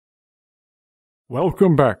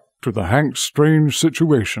Welcome back to the Hank Strange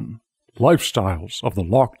Situation, Lifestyles of the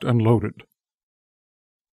Locked and Loaded.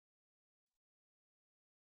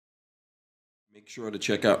 Make sure to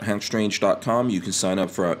check out hankstrange.com. You can sign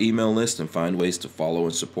up for our email list and find ways to follow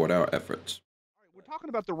and support our efforts. We're talking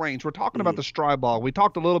about the range. We're talking about the stride ball. We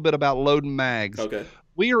talked a little bit about loading mags. Okay.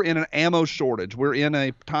 We are in an ammo shortage. We're in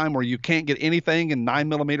a time where you can't get anything, and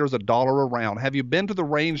 9mm is $1 a round. Have you been to the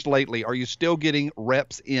range lately? Are you still getting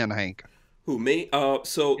reps in, Hank? Who, me?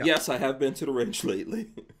 Yes, I have been to the range lately.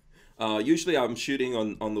 Usually I'm shooting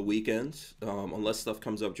on the weekends. Unless stuff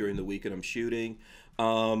comes up during the weekend, I'm shooting.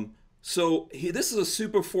 This is a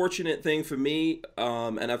super fortunate thing for me.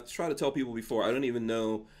 And I've tried to tell people before, I don't even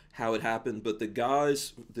know how it happened, but the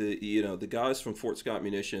guys from Fort Scott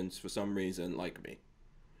Munitions, for some reason, like me.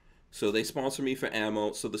 So they sponsor me for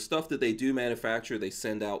ammo. So the stuff that they do manufacture, they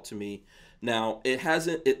send out to me. Now,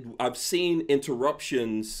 I've seen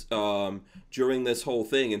interruptions during this whole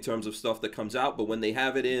thing in terms of stuff that comes out. But when they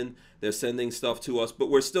have it in, they're sending stuff to us. But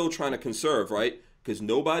we're still trying to conserve, right? Because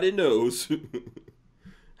nobody knows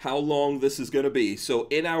how long this is going to be. So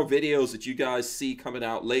in our videos that you guys see coming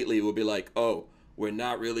out lately, we'll be like, oh, we're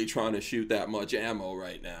not really trying to shoot that much ammo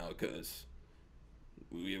right now because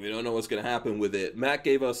we don't know what's going to happen with it. Matt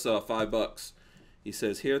gave us $5. He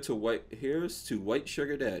says, here's to White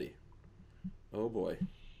Sugar Daddy. Oh boy,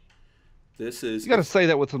 this is. You got to say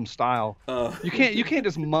that with some style. You can't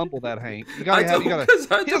just mumble that, Hank. You got to.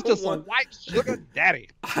 Here's to some White Sugar Daddy.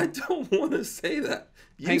 I don't want to say that.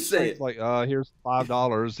 Hank say it. Like, here's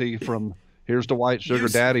 $5. Here's to White Sugar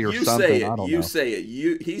Daddy or something. Say it. I don't know. You say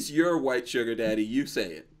it. He's your White Sugar Daddy. You say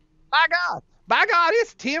it. By God,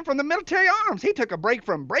 it's Tim from the Military Arms. He took a break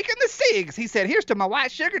from breaking the SIGs. He said, here's to my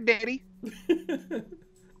White Sugar Daddy.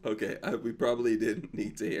 Okay, we probably didn't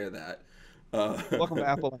need to hear that. Welcome to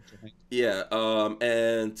Appalachia. Yeah,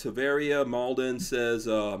 and Taveria Malden says,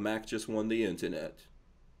 Mac just won the internet.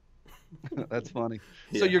 That's funny.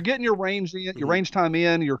 Yeah. So you're getting your range in, your range time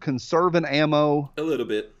in, you're conserving ammo. A little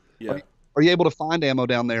bit, yeah. Are you able to find ammo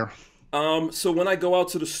down there? So when I go out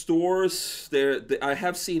to the stores, I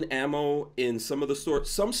have seen ammo in some of the stores.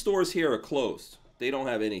 Some stores here are closed. They don't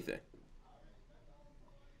have anything.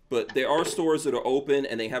 But there are stores that are open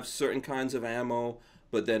and they have certain kinds of ammo,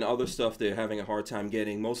 but then other stuff they're having a hard time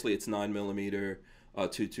getting. Mostly it's 9mm,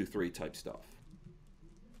 223 type stuff.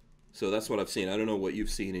 So that's what I've seen. I don't know what you've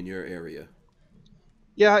seen in your area.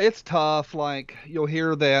 Yeah, it's tough. Like, you'll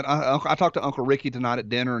hear that. I talked to Uncle Ricky tonight at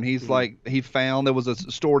dinner, and he's like, he found there was a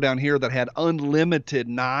store down here that had unlimited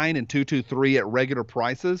 9 and 223 at regular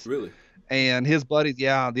prices. Really? And his buddies, the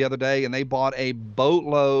other day, and they bought a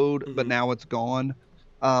boatload, but now it's gone.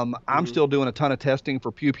 I'm still doing a ton of testing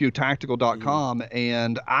for pewpewtactical.com,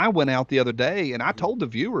 and I went out the other day and I told the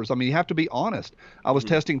viewers, I mean, you have to be honest. I was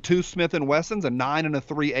testing 2 Smith & Wessons, a 9 and a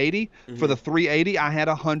 380. For the 380, I had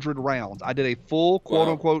 100 rounds. I did a full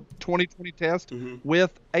quote-unquote 2020 test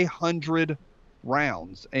with 100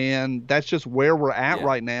 rounds, and that's just where we're at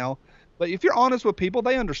right now. But if you're honest with people,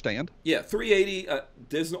 they understand. Yeah, 380,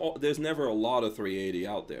 there's never a lot of 380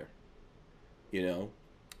 out there, you know?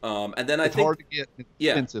 And then it's hard to get. It's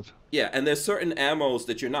expensive. Yeah, and there's certain ammos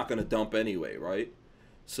that you're not going to dump anyway, right?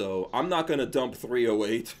 So I'm not going to dump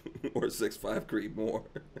 308 or 6.5 Creedmoor.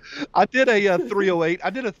 I did a 308. I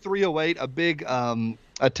did a 308, a big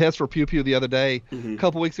a test for Pew Pew the other day, a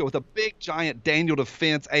couple weeks ago, with a big giant Daniel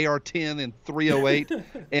Defense AR-10 and 308,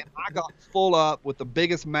 and I got full up with the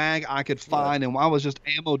biggest mag I could find, and I was just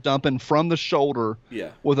ammo dumping from the shoulder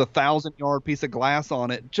with a 1,000-yard piece of glass on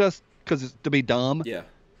it, just because it's to be dumb. Yeah.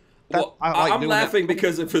 Well, I'm laughing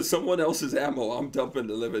because if it's someone else's ammo, I'm dumping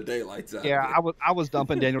the living daylights out. Yeah, I was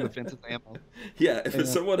dumping Daniel Defense's ammo. Yeah, if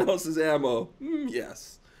it's someone else's ammo,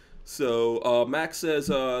 yes. So Max says,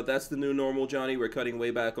 that's the new normal, Johnny. We're cutting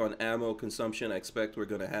way back on ammo consumption. I expect we're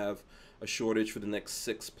going to have a shortage for the next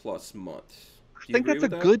 6+ months. I think that's a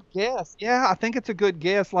good guess. Yeah, I think it's a good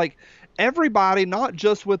guess. Like, everybody, not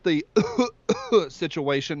just with the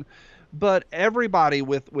situation, but everybody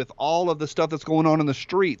with all of the stuff that's going on in the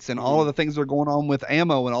streets and all of the things that are going on with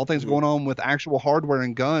ammo and all things going on with actual hardware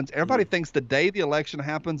and guns, everybody thinks the day the election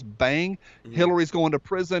happens, bang, Hillary's going to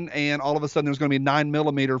prison, and all of a sudden there's going to be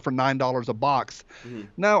 9mm for $9 a box.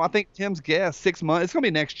 No, I think Tim's guess, 6 months. It's going to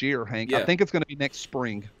be next year, Hank. I think it's going to be next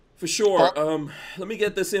spring. For sure. Let me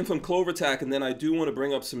get this in from CloverTac, and then I do want to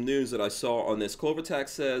bring up some news that I saw on this. CloverTac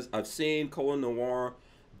says, I've seen Colin Noir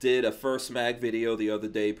did a first mag video the other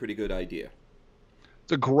day. Pretty good idea.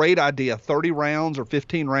 It's a great idea. 30 rounds or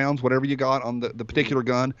 15 rounds, whatever you got on the particular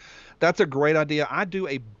gun. That's a great idea. I do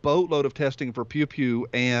a boatload of testing for Pew Pew,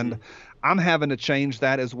 and I'm having to change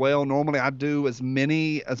that as well. Normally, I do as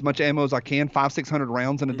much ammo as I can, 600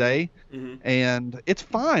 rounds in a Mm-hmm. day, Mm-hmm. and it's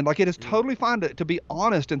fine. Like it is totally fine to be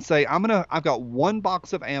honest and say, I've got one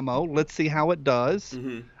box of ammo. Let's see how it does.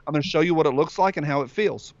 Mm-hmm. I'm gonna show you what it looks like and how it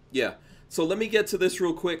feels. Yeah. So let me get to this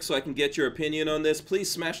real quick so I can get your opinion on this. Please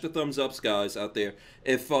smash the thumbs ups, guys, out there.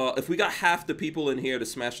 If we got half the people in here to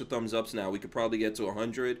smash the thumbs ups now, we could probably get to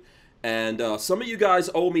 100. And some of you guys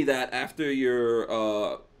owe me that after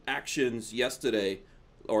your actions yesterday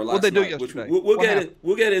or What'd they last do night, which yesterday? we'll What get happened? it.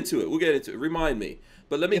 We'll get into it. We'll get into it. Remind me.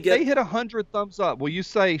 But let me If they get. hit 100 thumbs up, will you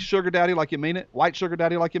say sugar daddy like you mean it? White sugar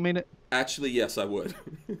daddy like you mean it? Actually, yes, I would.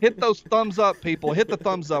 Hit those thumbs up, people. Hit the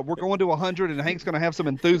thumbs up. We're going to 100, and Hank's going to have some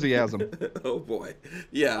enthusiasm. Oh boy.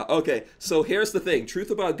 Yeah, okay. So here's the thing.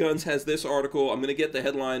 Truth About Guns has this article. I'm going to get the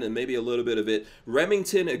headline and maybe a little bit of it.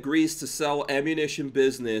 Remington agrees to sell ammunition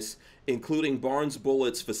business, including Barnes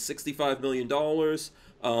bullets, for $65 million.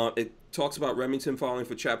 It talks about Remington filing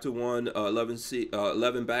for Chapter 1,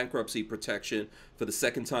 11 bankruptcy protection for the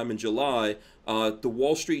second time in July. The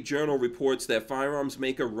Wall Street Journal reports that firearms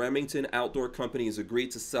maker Remington Outdoor Company has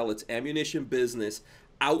agreed to sell its ammunition business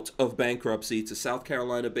out of bankruptcy to South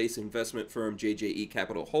Carolina-based investment firm JJE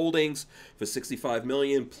Capital Holdings for $65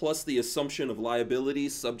 million, plus the assumption of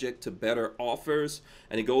liabilities subject to better offers.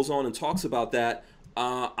 And it goes on and talks about that.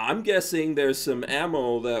 I'm guessing there's some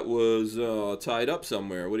ammo that was tied up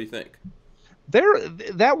somewhere. What do you think?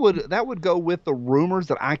 That would go with the rumors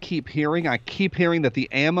that I keep hearing. I keep hearing that the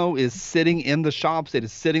ammo is sitting in the shops. It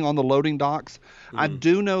is sitting on the loading docks. I Mm-hmm.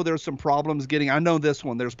 do know there's some problems getting. I know this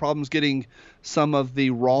one. There's problems getting some of the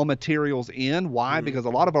raw materials in. Why? Mm-hmm. Because a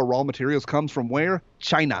lot of our raw materials comes from where?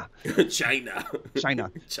 China. China. China.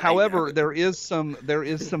 China. However, there is some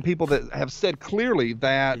people that have said clearly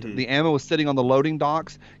that Mm-hmm. the ammo is sitting on the loading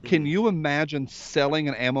docks. Can Mm-hmm. you imagine selling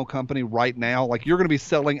an ammo company right now? Like you're going to be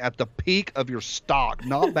selling at the peak of your stock.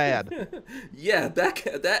 Not bad. Yeah,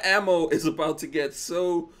 that ammo is about to get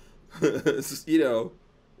so,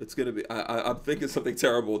 it's gonna be. I'm thinking something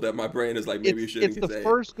terrible that my brain is like maybe you It's shouldn't the say it.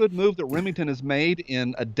 first good move that Remington has made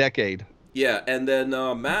in a decade. Yeah, and then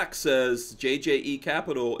Max says JJE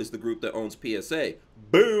Capital is the group that owns PSA.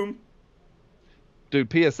 Boom.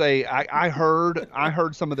 Dude, PSA, I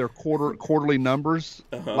heard some of their quarterly numbers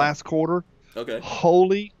Uh huh. last quarter. Okay.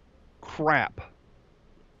 Holy crap.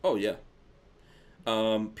 Oh yeah.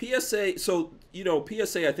 PSA, so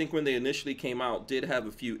PSA, I think when they initially came out, did have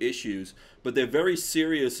a few issues, but they're very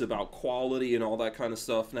serious about quality and all that kind of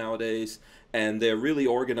stuff nowadays, and they're really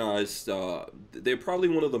organized. They're probably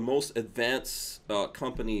one of the most advanced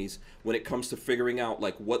companies when it comes to figuring out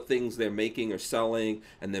like what things they're making or selling,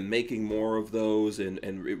 and then making more of those,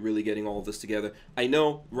 and really getting all of this together. I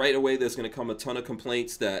know right away there's going to come a ton of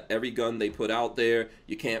complaints that every gun they put out there,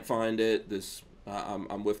 you can't find it.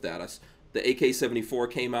 I'm with that. The AK-74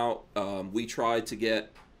 came out. We tried to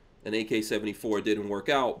get an AK-74. It didn't work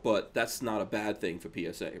out, but that's not a bad thing for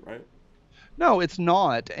PSA, right? No, it's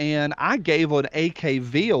not. And I gave an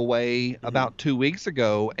AKV away Mm-hmm. about 2 weeks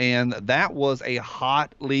ago, and that was a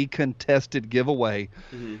hotly contested giveaway.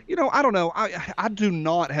 Mm-hmm. I don't know. I do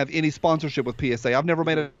not have any sponsorship with PSA. I've never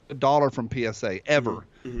made Mm-hmm. a dollar from PSA ever.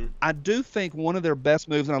 Mm-hmm. I do think one of their best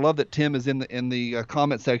moves, and I love that Tim is in the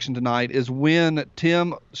comment section tonight, is when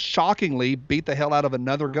Tim shockingly beat the hell out of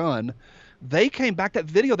another gun. They came back. That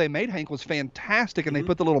video they made, Hank, was fantastic, and they Mm-hmm.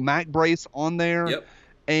 put the little Mac brace on there, Yep.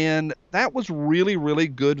 and that was really, really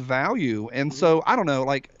good value. And Mm-hmm. so I don't know,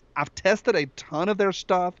 like I've tested a ton of their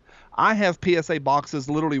stuff. I have PSA boxes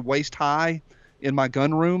literally waist high in my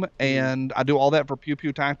gun room, Mm-hmm. and I do all that for Pew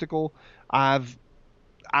Pew Tactical.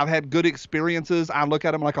 I've had good experiences. I look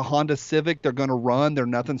at them like a Honda Civic. They're going to run. They're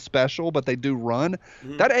nothing special, but they do run.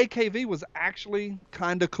 Mm-hmm. That AKV was actually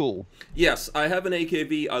kind of cool. Yes, I have an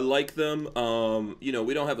AKV. I like them.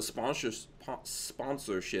 We don't have a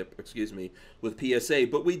sponsorship, excuse me, with PSA,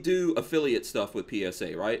 but we do affiliate stuff with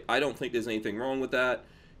PSA, right? I don't think there's anything wrong with that.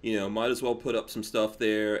 Might as well put up some stuff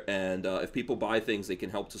there, and if people buy things, they can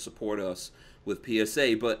help to support us with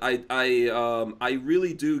PSA. But I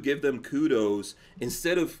really do give them kudos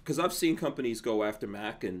instead of, because I've seen companies go after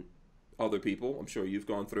Mac and other people. I'm sure you've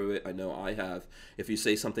gone through it. I know I have. If you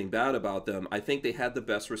say something bad about them, I think they had the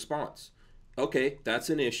best response. Okay, that's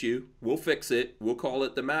an issue. We'll fix it. We'll call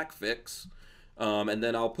it the Mac fix. And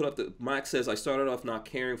then I'll put up Mac says, I started off not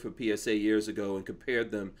caring for PSA years ago and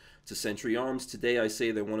compared them to Century Arms. Today I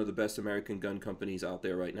say they're one of the best American gun companies out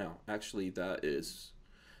there right now. Actually, that's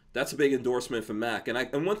a big endorsement for Mac.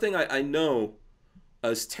 And one thing I know,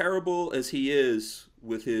 as terrible as he is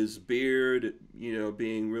with his beard,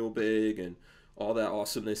 being real big and all that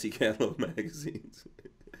awesomeness he can love magazines.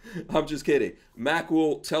 I'm just kidding. Mac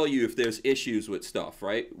will tell you if there's issues with stuff,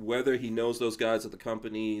 right? Whether he knows those guys at the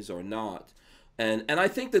companies or not. And I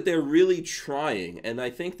think that they're really trying, and I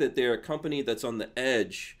think that they're a company that's on the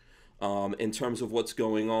edge in terms of what's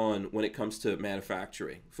going on when it comes to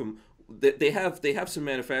manufacturing. They have some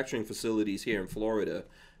manufacturing facilities here in Florida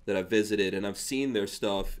that I've visited, and I've seen their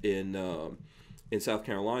stuff in South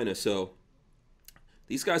Carolina. So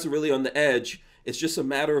these guys are really on the edge. It's just a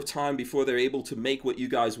matter of time before they're able to make what you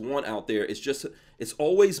guys want out there. It's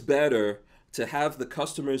always better to have the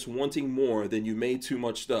customers wanting more than you made too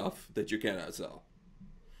much stuff that you cannot sell.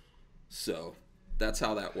 So that's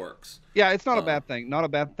how that works. Yeah, it's not a bad thing. Not a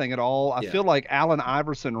bad thing at all. I feel like Allen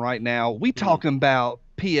Iverson right now, we talking about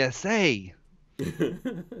PSA.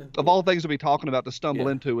 Of all things to be talking about to stumble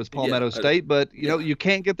into is Palmetto State, but you know, you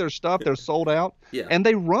can't get their stuff. They're sold out, and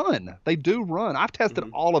they run. They do run. I've tested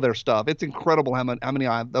all of their stuff. It's incredible how many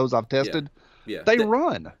of those I've tested. They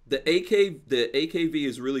run. The AKV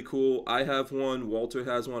is really cool. I have one. Walter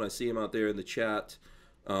has one. I see him out there in the chat.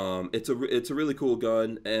 It's a really cool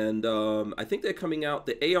gun, and I think they're coming out.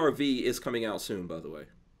 The ARV is coming out soon, by the way.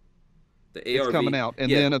 The ARV it's coming out,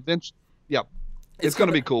 and then eventually, it's going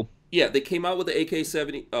to be cool. Yeah, they came out with the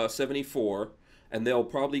AK-74, and they'll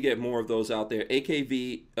probably get more of those out there.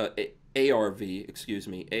 ARV, excuse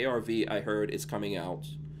me. ARV, I heard, is coming out.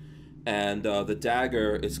 And the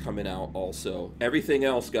Dagger is coming out also. Everything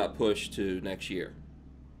else got pushed to next year.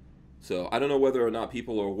 So I don't know whether or not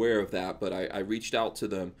people are aware of that, but I reached out to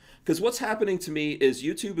them. Because what's happening to me is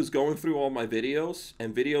YouTube is going through all my videos,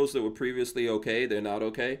 and videos that were previously okay, they're not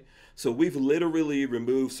okay. So we've literally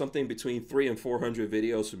removed something between 300 and 400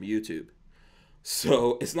 videos from YouTube.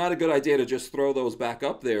 So it's not a good idea to just throw those back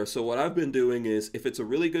up there. So what I've been doing is, if it's a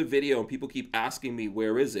really good video and people keep asking me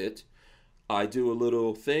where is it, I do a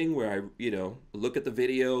little thing where I, look at the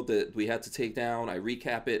video that we had to take down, I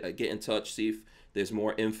recap it, I get in touch, see if there's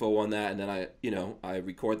more info on that, and then I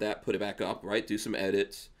record that, put it back up, right? Do some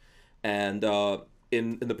edits. And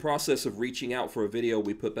in the process of reaching out for a video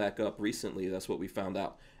we put back up recently, that's what we found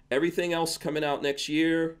out. Everything else coming out next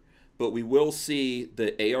year, but we will see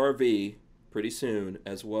the ARV pretty soon,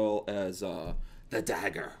 as well as the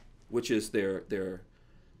Dagger, which is their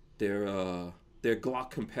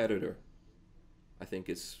Glock competitor, I think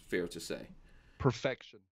it's fair to say.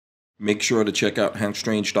 Perfection. Make sure to check out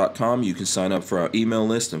hankstrange.com. You can sign up for our email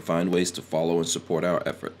list and find ways to follow and support our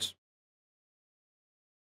efforts.